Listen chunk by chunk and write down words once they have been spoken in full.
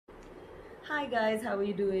Hi guys, how are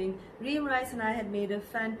you doing? Reem Rice and I had made a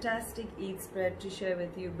fantastic Eid spread to share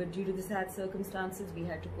with you, but due to the sad circumstances we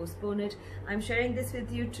had to postpone it. I'm sharing this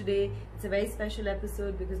with you today. It's a very special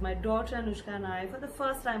episode because my daughter Anushka and I for the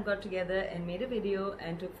first time got together and made a video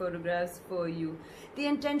and took photographs for you. The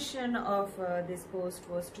intention of this post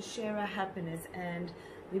was to share our happiness, and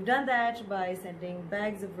we've done that by sending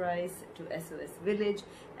bags of rice to SOS Village,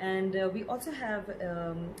 and we also have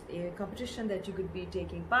a competition that you could be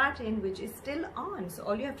taking part in, which is still on. So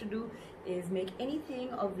all you have to do is make anything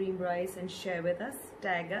of Reem Rice and share with us,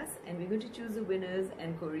 tag us, and we're going to choose the winners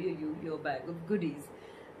and courier you your bag of goodies.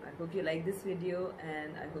 I hope you like this video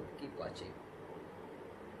and I hope you keep watching.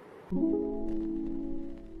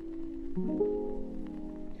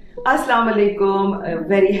 Assalamu alaikum, a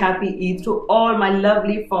very happy Eid to all my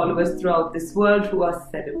lovely followers throughout this world who are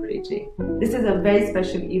celebrating. This is a very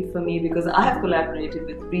special Eid for me because I have collaborated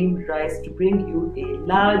with Reem Rice to bring you a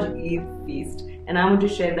large Eid feast, and I want to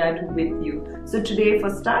share that with you. So today for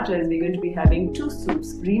starters we're going to be having two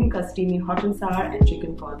soups, Reem Kastimi hot and sour and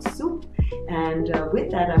chicken corn soup, and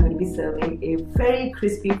with that I'm going to be serving a very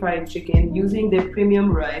crispy fried chicken using their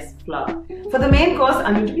premium rice flour. For the main course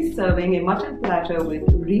I'm going to be serving a mutton platter with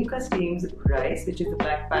Reem Kastim's rice, which is the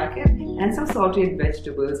black packet, and some sauteed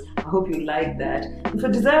vegetables. I hope you like that. And for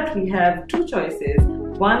dessert we have two choices.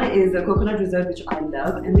 One is a coconut dessert, which I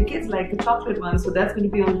love, and the kids like the chocolate one, so that's going to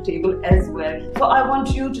be on the table as well. So I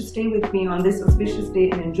want you to stay with me on this auspicious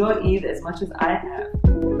day and enjoy Eid as much as I have.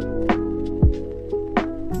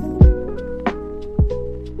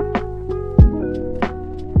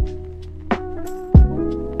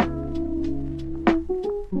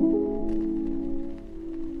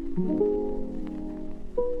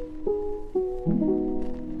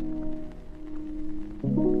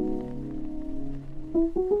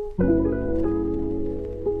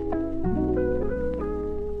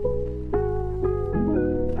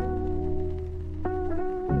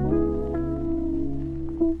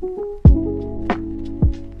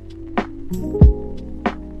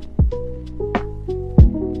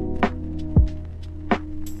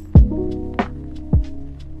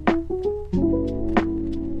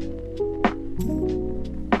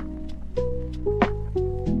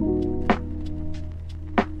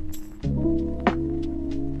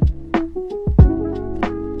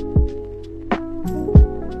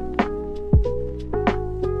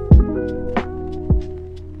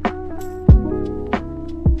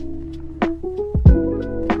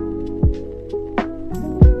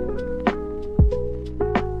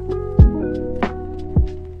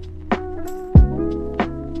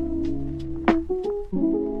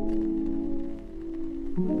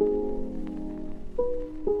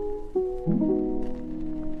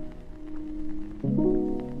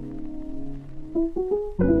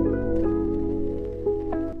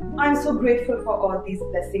 I'm so grateful for all these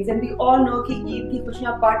blessings, and we all know कि ईद की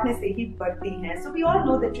खुशियाँ बांटने से ही बढ़ती हैं. So we all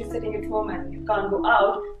know that you're sitting at home and you can't go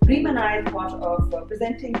out. Reem and I thought of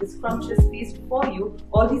presenting this scrumptious feast for you.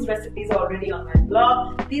 All these recipes are already on my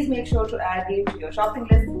blog. Please make sure to add them to your shopping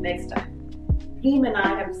list next time. Reem and I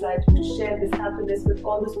have decided to share this happiness with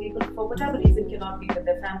all those people who for whatever reason cannot be with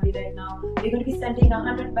their family right now. We're going to be sending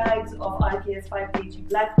 100 bags of RKS 5 kg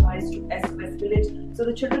black rice to SOS Village so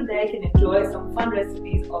the children there can enjoy some fun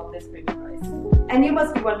recipes of this premium rice. And you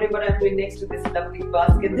must be wondering what I'm doing next to this lovely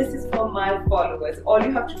basket. This is for my followers. All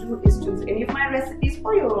you have to do is choose any of my recipes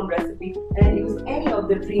or your own recipe and use any of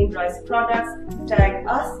the Reem Rice products. Tag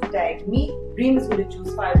us, tag me. Reem is going to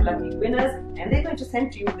choose 5 lucky winners and they're going to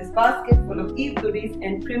send to you this basket full of Eid goodies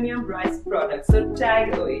and premium rice products. So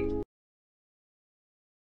tag away.